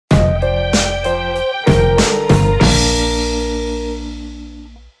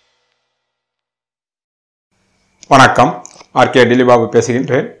வணக்கம். ஆர்கே டிலிபாபு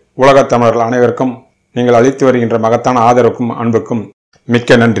பேசுகின்றேன். உலகத் தமிழர்கள் அனைவருக்கும் நீங்கள் அளித்து வருகின்ற மகத்தான ஆதரவுக்கும் அன்புக்கும்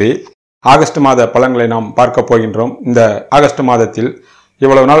மிக்க நன்றி. ஆகஸ்ட் மாத பலன்களை நாம் பார்க்க போகின்றோம். இந்த ஆகஸ்ட் மாதத்தில்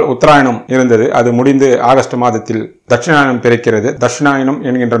இவ்வளவு நாள் உத்தராயணம் இருந்தது, அது முடிந்து ஆகஸ்ட் மாதத்தில் தட்சிணாயனம் பிறக்கிறது. தட்சிணாயனம்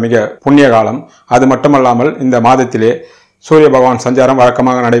என்கின்ற மிக புண்ணிய காலம். அது மட்டுமல்லாமல் இந்த மாதத்திலே சூரிய பகவான் சஞ்சாரம்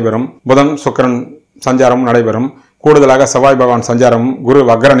வழக்கமாக நடைபெறும். புதன் சுக்கிரன் சஞ்சாரமும் நடைபெறும். கூடுதலாக செவ்வாய் பகவான் சஞ்சாரமும் குரு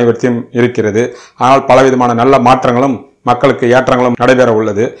வக்ர நிவர்த்தியும் இருக்கிறது. ஆனால் பலவிதமான நல்ல மாற்றங்களும் மக்களுக்கு ஏற்றங்களும் நடைபெற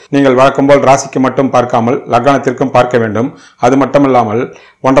உள்ளது. நீங்கள் வழக்கம் போல் ராசிக்கு மட்டும் பார்க்காமல் லக்னத்திற்கும் பார்க்க வேண்டும். அது மட்டுமல்லாமல்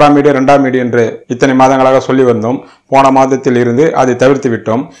 1ஆம் வீடு 2ஆம் வீடு என்று இத்தனை மாதங்களாக சொல்லி வந்தோம். போன மாதத்தில் இருந்து அதை தவிர்த்து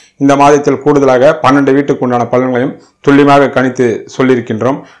விட்டோம். இந்த மாதத்தில் கூடுதலாக 12 வீட்டுக்கு உண்டான பலன்களையும் துல்லியமாக கணித்து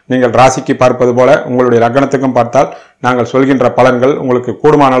சொல்லியிருக்கின்றோம். நீங்கள் ராசிக்கு பார்ப்பது போல உங்களுடைய லக்னத்துக்கும் பார்த்தால் நாங்கள் சொல்கின்ற பலன்கள் உங்களுக்கு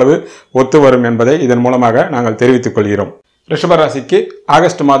கூடுமான அளவு ஒத்து வரும் என்பதை இதன் மூலமாக நாங்கள் தெரிவித்துக் கொள்கிறோம். ரிஷப ராசிக்கு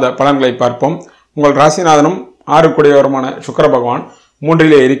ஆகஸ்ட் மாத பலன்களை பார்ப்போம். உங்கள் ராசிநாதனும் 6 குடையவருமான சுக்கிர பகவான்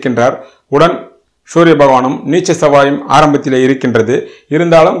 3லே இருக்கின்றார். உடன் சூரிய பகவானும் நீச்ச செவ்வாயும் ஆரம்பத்திலே இருக்கின்றது.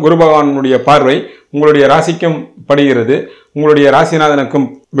 இருந்தாலும் குரு பகவானுடைய பார்வை உங்களுடைய ராசிக்கும் படுகிறது, உங்களுடைய ராசிநாதனுக்கும்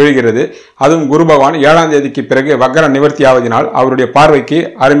விழுகிறது. அதுவும் குரு பகவான் 7ஆம் தேதிக்கு பிறகு வக்ர நிவர்த்தி ஆவதினால் அவருடைய பார்வைக்கு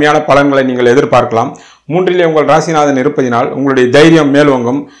அருமையான பலன்களை நீங்கள் எதிர்பார்க்கலாம். 3லே உங்கள் ராசிநாதன் இருப்பதினால் உங்களுடைய தைரியம்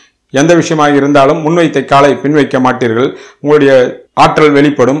மேலோங்கும். எந்த விஷயமாக இருந்தாலும் முன்வைத்த காலை பின்வைக்க மாட்டீர்கள். உங்களுடைய ஆற்றல்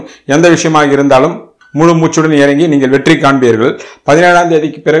வெளிப்படும். எந்த விஷயமாக இருந்தாலும் முழு மூச்சுடன் இறங்கி நீங்கள் வெற்றி காண்பீர்கள். 17ஆம்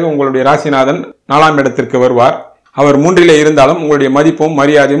தேதிக்கு பிறகு உங்களுடைய ராசிநாதன் 4ஆம் இடத்திற்கு வருவார். அவர் 3லே இருந்தாலும் உங்களுடைய மதிப்பும்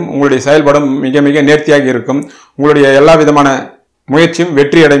மரியாதையும் உங்களுடைய செயல்படும் மிக மிக நேர்த்தியாக இருக்கும். உங்களுடைய எல்லா விதமான முயற்சியும்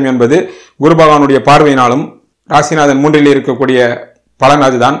வெற்றி அடையும் என்பது குரு பகவானுடைய பார்வையினாலும் ராசிநாதன் 3லே இருக்கக்கூடிய பலன்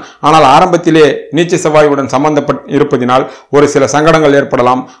அதுதான். ஆனால் ஆரம்பத்திலே நீச்ச செவ்வாயுடன் சம்பந்தப்பட்டு இருப்பதினால் ஒரு சில சங்கடங்கள்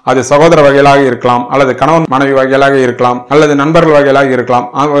ஏற்படலாம். அது சகோதர வகையிலாக இருக்கலாம், அல்லது கணவன் மனைவி வகையிலாக இருக்கலாம், அல்லது நண்பர்கள் வகையிலாக இருக்கலாம்.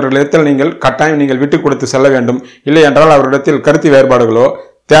 அவர்களிடத்தில் நீங்கள் கட்டாயம் நீங்கள் விட்டுக் கொடுத்து செல்ல வேண்டும். இல்லை என்றால் அவரிடத்தில் கருத்து வேறுபாடுகளோ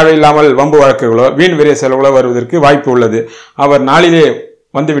தேவையில்லாமல் வம்பு வழக்குகளோ வீண் விரைய செலவுகளோ வருவதற்கு வாய்ப்பு உள்ளது. அவர் நாளிலே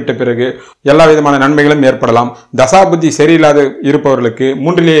வந்துவிட்ட பிறகு எல்லா விதமான நன்மைகளும் ஏற்படலாம். தசாபுத்தி சரியில்லாத இருப்பவர்களுக்கு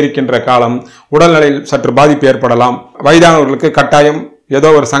 3லே இருக்கின்ற காலம் உடல்நிலையில் சற்று பாதிப்பு ஏற்படலாம். வயதானவர்களுக்கு கட்டாயம் ஏதோ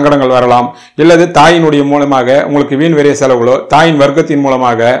ஒரு சங்கடங்கள் வரலாம். இல்லது தாயினுடைய மூலமாக உங்களுக்கு வீண் விரைய செலவுகளோ தாயின் வர்க்கத்தின்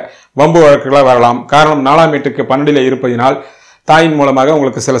மூலமாக வம்பு வழக்குகளோ வரலாம். காரணம் 4ஆம் வீட்டுக்கு 12லே இருப்பதினால் தாயின் மூலமாக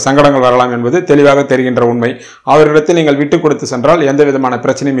உங்களுக்கு சில சங்கடங்கள் வரலாம் என்பது தெளிவாக தெரிகின்ற உண்மை. அவரிடத்தில் நீங்கள் விட்டுக் கொடுத்து சென்றால் எந்த விதமான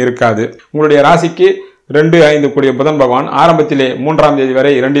பிரச்சனையும் இருக்காது. உங்களுடைய ராசிக்கு 2, 5 கூடிய புதன் பகவான் ஆரம்பத்திலே 3ஆம் தேதி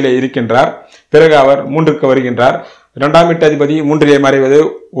வரை 2லே இருக்கின்றார். பிறகு அவர் 3க்கு வருகின்றார். 2ஆம் வீட்டு அதிபதி 3லே மறைவது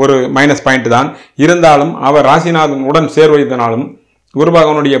ஒரு மைனஸ் பாயிண்ட் தான். இருந்தாலும் அவர் ராசிநாதன் உடன் சேர்வதனாலும் குரு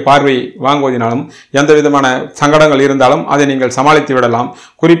பகவானுடைய பார்வை வாங்குவதனாலும் எந்த விதமான சங்கடங்கள் இருந்தாலும் அதை நீங்கள் சமாளித்து விடலாம்.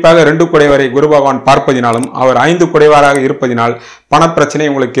 குறிப்பாக 2 குடைவரை குரு பகவான் பார்ப்பதினாலும் அவர் 5 குடைவாராக இருப்பதினால் பணப்பிரச்சனை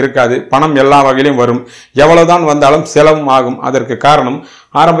உங்களுக்கு இருக்காது. பணம் எல்லா வகையிலும் வரும். எவ்வளவுதான் வந்தாலும் செலவும் ஆகும். அதற்கு காரணம்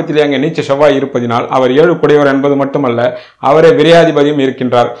ஆரம்பத்திலே அங்கே நீச்ச செவ்வாய் இருப்பதினால் அவர் 7 குடைவர் என்பது மட்டுமல்ல, அவரே விரையாதிபதியும்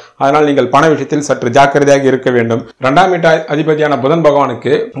இருக்கின்றார். அதனால் நீங்கள் பண விஷயத்தில் சற்று ஜாக்கிரதையாக இருக்க வேண்டும். 2ஆம் வீட்டு அதிபதியான புதன்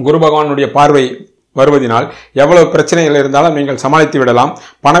பகவானுக்கு குரு பகவானுடைய பார்வை வருவதனால் எவ்வளவு பிரச்சனைகள் இருந்தாலும் நீங்கள் சமாளித்து விடலாம்.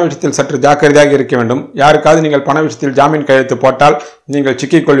 பண விஷயத்தில் சற்று ஜாக்கிரதையாக இருக்க வேண்டும். யாருக்காவது நீங்கள் பண விஷயத்தில் ஜாமீன் கையெழுத்து போட்டால் நீங்கள்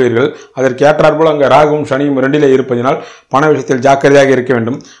சிக்கிக் கொள்வீர்கள். அதற்கு ஏற்றாற்போல் அங்கே ராகுவும் சனியும் 2லே இருப்பதினால் பண விஷயத்தில் ஜாக்கிரதையாக இருக்க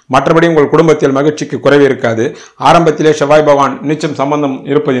வேண்டும். மற்றபடி உங்கள் குடும்பத்தில் மகிழ்ச்சிக்கு குறைவு இருக்காது. ஆரம்பத்திலே செவ்வாய் பகவான் நீச்சம் சம்பந்தம்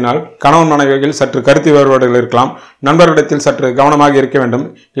இருப்பதினால் கணவன் மனைவிகளில் சற்று கருத்து வேறுபாடுகள் இருக்கலாம். நண்பர்களிடத்தில் சற்று கவனமாக இருக்க வேண்டும்.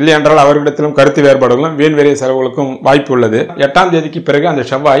 இல்லை என்றால் அவர்களிடத்திலும் கருத்து வேறுபாடுகளும் வீண் விரைய செலவுகளுக்கும் வாய்ப்பு உள்ளது. 8ஆம் தேதிக்கு பிறகு அந்த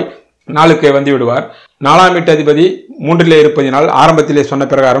செவ்வாய் 4க்கு வந்து விடுவார். 4ஆம் வீட்டு அதிபதி 3லே இருப்பதினால் ஆரம்பத்திலே சொன்ன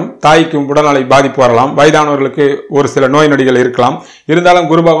பிரகாரம் தாய்க்கு உடல்நலை பாதிப்பு வரலாம். வயதானவர்களுக்கு ஒரு சில நோய் நொடிகள் இருக்கலாம். இருந்தாலும்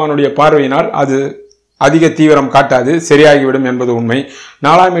குரு பகவானுடைய பார்வையினால் அது அதிக தீவிரம் காட்டாது, சரியாகிவிடும் என்பது உண்மை.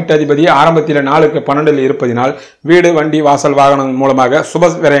 4ஆம் வீட்டு அதிபதி ஆரம்பத்தில் 4க்கு 12ல் இருப்பதினால் வீடு, வண்டி, வாசல், வாகனம் மூலமாக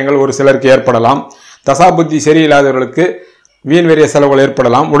சுப விரயங்கள் ஒரு சிலருக்கு ஏற்படலாம். தசாபுத்தி சரியில்லாதவர்களுக்கு வீண் வெறிய செலவுகள்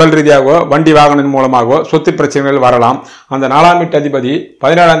ஏற்படலாம். உடல் ரீதியாகவோ வண்டி வாகனம் மூலமாகவோ சொத்து பிரச்சனைகள் வரலாம். அந்த 4ஆம் வீட்டு அதிபதி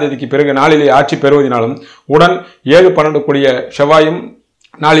 17ஆம் தேதிக்கு பிறகு 4லே ஆட்சி பெறுவதனாலும் உடன் 7, 12 கூடிய செவ்வாயும்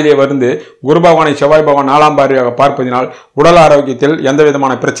 4லே வந்து குரு பகவானை செவ்வாய் பகவான் 4ஆம் பார்வையாக பார்ப்பதினால் உடல் ஆரோக்கியத்தில் எந்த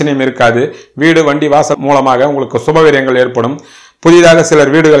விதமான பிரச்சனையும் இருக்காது. வீடு, வண்டி, வாசல் மூலமாக உங்களுக்கு சுபவீரியங்கள் ஏற்படும். புதிதாக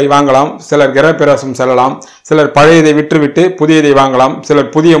சிலர் வீடுகளை வாங்கலாம், சிலர் கிரகப்பிரவேசம் செல்லலாம், சிலர் பழையதை விற்றுவிட்டு புதியதை வாங்கலாம், சிலர்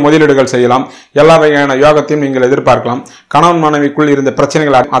புதிய முதலீடுகள் செய்யலாம். எல்லா வகையான யோகத்தையும் நீங்கள் எதிர்பார்க்கலாம். கணவன் மனைவிக்குள் இருந்த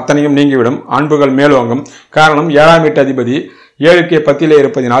பிரச்சனைகள் அத்தனையும் நீங்கிவிடும். அன்புகள் மேலோங்கும். காரணம் 7ஆம் வீட்டு அதிபதி 7க்கு 10லே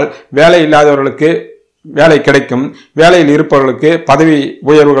இருப்பதினால் வேலை இல்லாதவர்களுக்கு வேலை கிடைக்கும். வேலையில் இருப்பவர்களுக்கு பதவி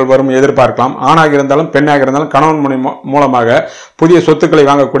உயர்வுகள் வரும் எதிர்பார்க்கலாம். ஆணாக இருந்தாலும் பெண்ணாக இருந்தாலும் கணவன் மூலமாக புதிய சொத்துக்களை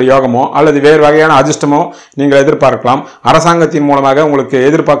வாங்கக்கூடிய யோகமோ அல்லது வேறு வகையான அதிர்ஷ்டமோ நீங்கள் எதிர்பார்க்கலாம். அரசாங்கத்தின் மூலமாக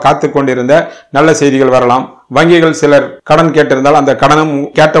உங்களுக்கு காத்து கொண்டிருந்த நல்ல செய்திகள் வரலாம். வங்கிகள் சிலர் கடன் கேட்டிருந்தால் அந்த கடனும்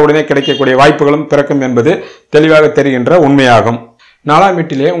கேட்டவுடனே கிடைக்கக்கூடிய வாய்ப்புகளும் பிறக்கும் என்பது தெளிவாக தெரிகின்ற உண்மையாகும். 4ஆம்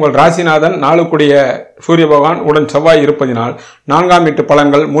வீட்டிலே உங்கள் ராசிநாதன் 4 சூரிய பகவான் உடன் செவ்வாய் இருப்பதினால் 4ஆம் வீட்டு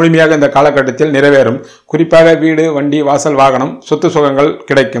பலன்கள் முழுமையாக இந்த காலகட்டத்தில் நிறைவேறும். குறிப்பாக வீடு, வண்டி, வாசல், வாகனம், சொத்து சுகங்கள்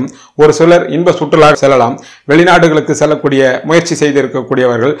கிடைக்கும். ஒரு சிலர் இன்ப சுற்றுலா செல்லலாம். வெளிநாடுகளுக்கு செல்லக்கூடிய முயற்சி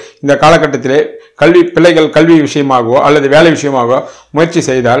செய்திருக்கக்கூடியவர்கள் இந்த காலகட்டத்திலே பிள்ளைகள் கல்வி விஷயமாகவோ அல்லது வேலை விஷயமாகவோ முயற்சி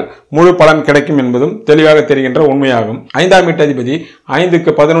செய்தால் முழு பலன் கிடைக்கும் என்பதும் தெளிவாக தெரிகின்ற உண்மையாகும். 5ஆம் வீட்டு அதிபதி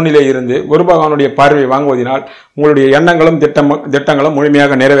 5க்கு 11 இருந்து குரு பகவானுடைய பார்வை வாங்குவதனால் உங்களுடைய எண்ணங்களும் திட்டங்களும்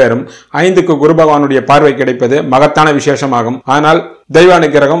முழுமையாக நிறைவேறும். 5க்கு குரு பகவானுடைய பார்வை கிடைப்பது மகத்தான விசேஷமாகும். ஆனால் தெய்வ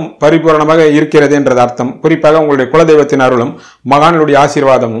அனுக்கிரகம் பரிபூர்ணமாக இருக்கிறது என்றது அர்த்தம். குறிப்பாக உங்களுடைய குலதெய்வத்தின் அருளும் மகானுடைய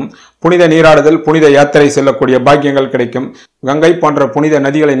ஆசீர்வாதமும் புனித நீராடுதல், புனித யாத்திரை செல்லக்கூடிய பாக்கியங்கள் கிடைக்கும். கங்கை போன்ற புனித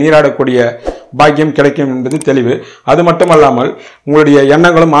நதிகளை நீராடக்கூடிய பாக்கியம் கிடைக்கும் என்பது தெளிவு. அது மட்டுமல்லாமல் உங்களுடைய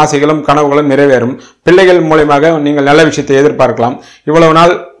எண்ணங்களும் ஆசைகளும் கனவுகளும் நிறைவேறும். பிள்ளைகள் மூலமாக நீங்கள் நல்ல விஷயத்தை எதிர்பார்க்கலாம். இவ்வளவு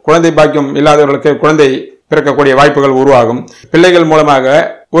நாள் குழந்தை பாக்கியம் இல்லாதவர்களுக்கு குழந்தை பிறக்கக்கூடிய வாய்ப்புகள் உருவாகும். பிள்ளைகள் மூலமாக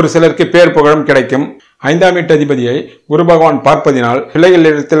ஒரு சிலருக்கு பேர் புகழும் கிடைக்கும். 5ஆம் வீட்டு அதிபதியை குரு பகவான் பார்ப்பதினால்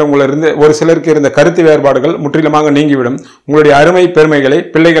பிள்ளைகளிடத்தில் உங்களிருந்து ஒரு சிலருக்கு இருந்த கருத்து வேறுபாடுகள் முற்றிலுமாக நீங்கிவிடும். உங்களுடைய அருமை பெருமைகளை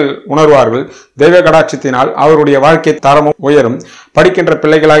பிள்ளைகள் உணர்வார்கள். தெய்வ கடாட்சத்தினால் அவருடைய வாழ்க்கை தரமும் உயரும். படிக்கின்ற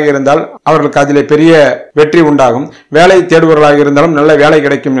பிள்ளைகளாக இருந்தால் அவர்களுக்கு அதிலே பெரிய வெற்றி உண்டாகும். வேலை தேடுபவர்களாக இருந்தாலும் நல்ல வேலை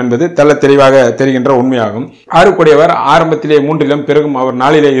கிடைக்கும் என்பது தெல்ல தெளிவாக தெரிகின்ற உண்மையாகும். 6 ஆரம்பத்திலே 3 பிறகும் அவர்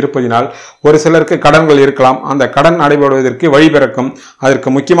 4 இருப்பதினால் ஒரு சிலருக்கு கடன்கள் இருக்கலாம். அந்த கடன் அடைபடுவதற்கு வழி பிறக்கும். அதற்கு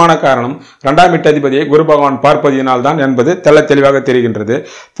முக்கியமான காரணம் 2ஆம் வீட்டு அதிபதியை குரு பகவான் பார்ப்பதினால் தான் என்பது தெல்ல தெளிவாக தெரிகின்றது.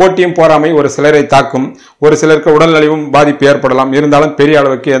 போட்டியும் போராமை ஒரு சிலரை தாக்கும். ஒரு சிலருக்கு உடல்நலிவும் பாதிப்பு ஏற்படலாம். இருந்தாலும் பெரிய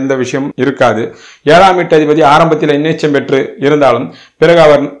அளவுக்கு எந்த விஷயம் இருக்காது. 7ஆம் வீட்டு அதிபதி ஆரம்பத்தில் இன்னேச்சம் பெற்று இருந்தாலும் பிறகு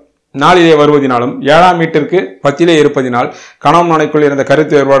அவர் 4 வருவதினாலும் 7ஆம் வீட்டிற்கு 10 இருப்பதினால் கணவன் மனைக்குள் இருந்த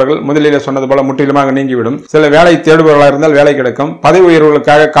கருத்து வேறுபாடுகள் முதலிலே சொன்னது போல முற்றிலுமாக நீங்கிவிடும். சில வேலை தேடுபவர்களாக இருந்தால் வேலை கிடைக்கும். பதவி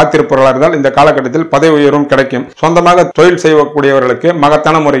உயர்வுகளுக்காக காத்திருப்பவர்களாக இருந்தால் இந்த காலகட்டத்தில் பதவி உயர்வும் கிடைக்கும். சொந்தமாக தொழில் செய்யக்கூடியவர்களுக்கு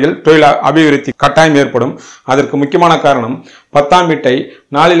மகத்தான முறையில் தொழில் அபிவிருத்தி கட்டாயம் ஏற்படும். அதற்கு முக்கியமான காரணம் 10ஆம் வீட்டை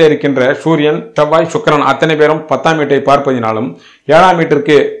 4 இருக்கின்ற சூரியன், செவ்வாய், சுக்கிரன் அத்தனை பேரும் 10ஆம் வீட்டை பார்ப்பதினாலும் 7ஆம்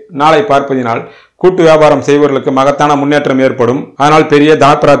வீட்டிற்கு 4 பார்ப்பதினால் கூட்டு வியாபாரம் செய்பவர்களுக்கு மகத்தான முன்னேற்றம் ஏற்படும். ஆனால் பெரிய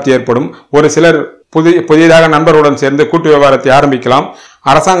தனப்பிராப்தி ஏற்படும். ஒரு சிலர் புதிதாக நண்பர்களுடன் சேர்ந்து கூட்டு வியாபாரத்தை ஆரம்பிக்கலாம்.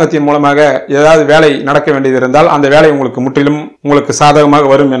 அரசாங்கத்தின் மூலமாக ஏதாவது வேலை நடக்க வேண்டியது இருந்தால் அந்த வேலை முற்றிலும் உங்களுக்கு சாதகமாக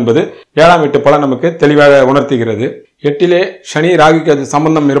வரும் என்பது 7ஆம் வீட்டு பலன் நமக்கு தெளிவாக உணர்த்துகிறது. 8 சனி ராகுக்கு அது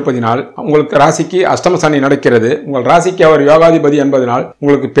சம்பந்தம் இருப்பதினால் உங்களுக்கு ராசிக்கு அஷ்டம சனி நடக்கிறது. உங்கள் ராசிக்கு அவர் யோகாதிபதி என்பதனால்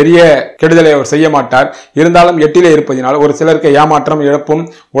உங்களுக்கு பெரிய கெடுதலை அவர் செய்ய மாட்டார். இருந்தாலும் 8 இருப்பதினால் ஒரு சிலருக்கு ஏமாற்றம், இழப்பும்,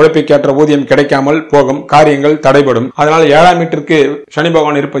 உழைப்புக்கேற்ற ஊதியம் கிடைக்காமல் போகும். காரியங்கள் தடைபடும். அதனால் 7ஆம் வீட்டிற்கு சனி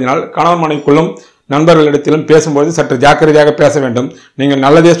பகவான் இருப்பதினால் கணவன் மனைக்குள்ளும் நண்பர்களிடத்திலும் பேசும்போது சற்று ஜாக்கிரதையாக பேச வேண்டும். நீங்கள்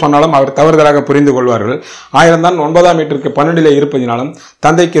நல்லதே சொன்னாலும் அவர் தவறுதலாக புரிந்து கொள்வார்கள். 9ஆம் வீட்டிற்கு 12 இருப்பதினாலும்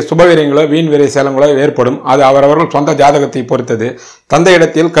தந்தைக்கு சுபவீரியங்களோ வீண் வீரிய சேலங்களோ ஏற்படும். அது அவரவர்கள் சொந்த ஜாதகத்தை பொறுத்தது.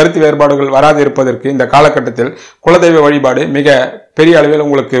 தந்தையிடத்தில் கருத்து வேறுபாடுகள் வராது இருப்பதற்கு இந்த காலகட்டத்தில் குலதெய்வ வழிபாடு மிக பெரிய அளவில்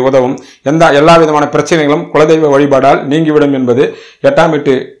உங்களுக்கு உதவும். எல்லா விதமான பிரச்சனைகளும் குலதெய்வ வழிபாடால் நீங்கிவிடும் என்பது 8ஆம்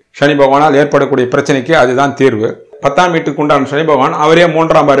வீட்டு சனி பகவானால் ஏற்படக்கூடிய பிரச்சனைக்கு அதுதான் தீர்வு. 10ஆம் வீட்டுக்கு உண்டான சனி பகவான் அவரே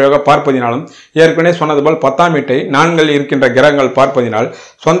 3ஆம் பார்வையாக பார்ப்பதினாலும் ஏற்கனவே சொன்னது போல் 10ஆம் வீட்டை 4 இருக்கின்ற கிரகங்கள் பார்ப்பதினால்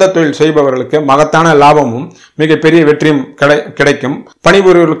சொந்த தொழில் செய்பவர்களுக்கு மகத்தான லாபமும் மிகப்பெரிய வெற்றியும் கிடைக்கும்.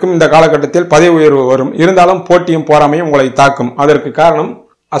 பணிபுரிவர்களுக்கும் இந்த காலகட்டத்தில் பதவி உயர்வு வரும். இருந்தாலும் போட்டியும் போராமையும் உங்களை தாக்கும். அதற்கு காரணம்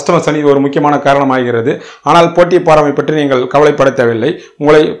அஷ்டம சனி ஒரு முக்கியமான காரணமாகிறது. ஆனால் போட்டி போராமை பற்றி நீங்கள் கவலைப்பட தேவையில்லை.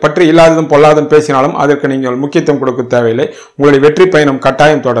 உங்களை பற்றி இல்லாததும் பொல்லாததும் பேசினாலும் அதற்கு நீங்கள் முக்கியத்துவம் கொடுக்க தேவையில்லை. உங்களுடைய வெற்றி பயணம்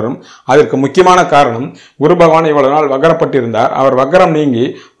கட்டாயம் தொடரும். அதற்கு முக்கியமான காரணம் குரு பகவான் இவ்வளவு நாள் வக்கரப்பட்டிருந்தார். அவர் வக்கரம் நீங்கி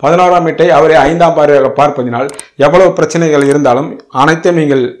 11ஆம் வீட்டை அவரே 5ஆம் பார்வையாக பார்ப்பதினால் எவ்வளவு பிரச்சனைகள் இருந்தாலும் அனைத்தையும்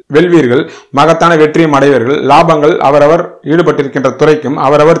நீங்கள் வெல்வீர்கள். மகத்தான வெற்றியும் அடைவீர்கள். லாபங்கள் அவரவர் ஈடுபட்டிருக்கின்ற துறைக்கும்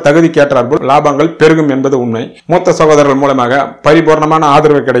அவரவர் தகுதிக்கேற்றார்கள் லாபங்கள் பெருகும் என்பது உண்மை. மூத்த சகோதரர்கள் மூலமாக பரிபூர்ணமான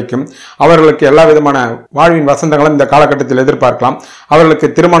ஆதரவு கிடைக்கும். அவர்களுக்கு எல்லா விதமான வாழ்வின் வசந்தங்களும் இந்த காலகட்டத்தில் எதிர்பார்க்கலாம். அவர்களுக்கு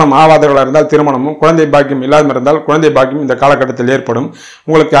திருமணம் ஆவாதவர்களாக இருந்தால் திருமணமும், குழந்தை பாக்கியம் இல்லாமல் இருந்தால் குழந்தை பாக்கியம் இந்த காலகட்டத்தில் ஏற்படும்.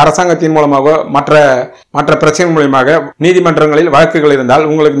 உங்களுக்கு அரசாங்கத்தின் மூலமாக மற்ற பிரச்சனை மூலமாக நீதிமன்றங்களில் வழக்குகள் இருந்தால்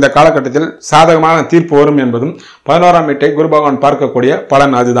உங்களுக்கு இந்த காலகட்டத்தில் சாதகமான தீர்ப்பு வரும் என்பதும் 11ஆம் வீட்டை குரு பகவான் பார்க்கக்கூடிய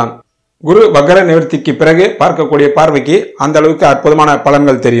பலன் அதுதான். குரு வக்கர நிவர்த்திக்கு பிறகு பார்க்கக்கூடிய பார்வைக்கு அந்த அளவுக்கு அற்புதமான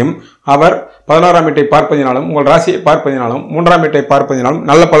பலன்கள் தெரியும். அவர் 11ஆம் வீட்டை பார்ப்பதினாலும் உங்கள் ராசியை பார்ப்பதினாலும் 3ஆம் வீட்டை பார்ப்பதினாலும்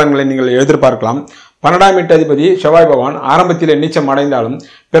நல்ல பலன்களை நீங்கள் எதிர்பார்க்கலாம். 12ஆம் வீட்டு அதிபதி செவ்வாய் பகவான் ஆரம்பத்திலே நீச்சம் அடைந்தாலும்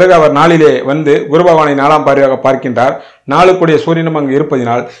பிறகு அவர் நாளிலே வந்து குரு பகவானை 4ஆம் பார்வையாக பார்க்கின்றார். நாளுக்குடைய சூரியனும் அங்கு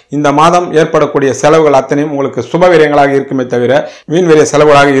இருப்பதினால் இந்த மாதம் ஏற்படக்கூடிய செலவுகள் அத்தனையும் உங்களுக்கு சுபவிரயங்களாக இருக்குமே தவிர வீண்வெளிய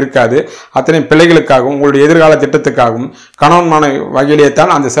செலவுகளாக இருக்காது. அத்தனை பிள்ளைகளுக்காகவும் உங்களுடைய எதிர்கால திட்டத்துக்காகவும் கணவன்மான வகையிலேயே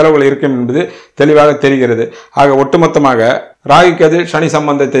தான் அந்த செலவுகள் இருக்கும் என்பது தெளிவாக தெரிகிறது. ஆக ஒட்டுமொத்தமாக ராகுக்கது சனி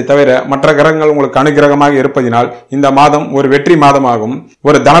சம்பந்தத்தை தவிர மற்ற கிரகங்கள் உங்களுக்கு அனுகிரகமாக இருப்பதினால் இந்த மாதம் ஒரு வெற்றி மாதமாகும்,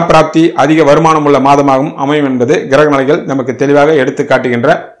 ஒரு தனப்பிராப்தி அதிக வருமானம் உள்ள மாதமாகவும் அமையும் என்பது கிரக நிலைகள் நமக்கு தெளிவாக எடுத்து காட்டுகின்ற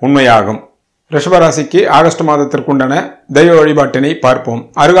உண்மையாகும். ரிஷபராசிக்கு ஆகஸ்ட் மாதத்திற்குண்டான தெய்வ வழிபாட்டினை பார்ப்போம்.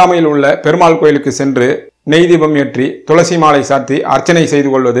 அருகாமையில் உள்ள பெருமாள் கோயிலுக்கு சென்று நெய் தீபம் ஏற்றி துளசி மாலை சாத்தி அர்ச்சனை செய்து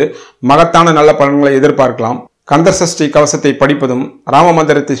கொள்வது மகத்தான நல்ல பலன்களை எதிர்பார்க்கலாம். கந்தசஷ்டி கவசத்தை படிப்பதும் ராம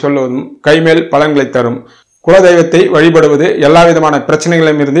மந்திரத்தை சொல்லுவதும் கைமேல் பலன்களை தரும். குலதெய்வத்தை வழிபடுவது எல்லா விதமான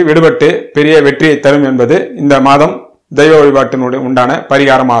பிரச்சனைகளிலும் இருந்து விடுபட்டு பெரிய வெற்றியை தரும் என்பது இந்த மாதம் தெய்வ வழிபாட்டினுடைய உண்டான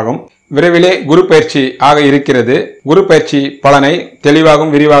பரிகாரமாகும். விரைவிலே குரு பயிற்சி ஆக இருக்கிறது. குரு பயிற்சி பலனை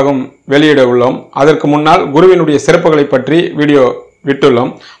தெளிவாகவும் விரிவாகவும் வெளியிட உள்ளோம். அதற்கு முன்னால் குருவினுடைய சிறப்புகளை பற்றி வீடியோ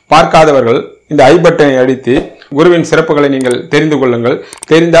விட்டுள்ளோம். பார்க்காதவர்கள் இந்த ஐ பட்டனை அடித்து குருவின் சிறப்புகளை நீங்கள் தெரிந்து கொள்ளுங்கள்.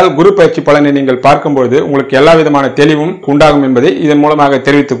 தெரிந்தால் குரு பயிற்சி பலனை நீங்கள் பார்க்கும்போது உங்களுக்கு எல்லா விதமான தெளிவும் உண்டாகும் என்பதை இதன் மூலமாக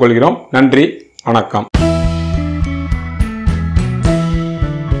தெரிவித்துக் கொள்கிறோம். நன்றி, வணக்கம்.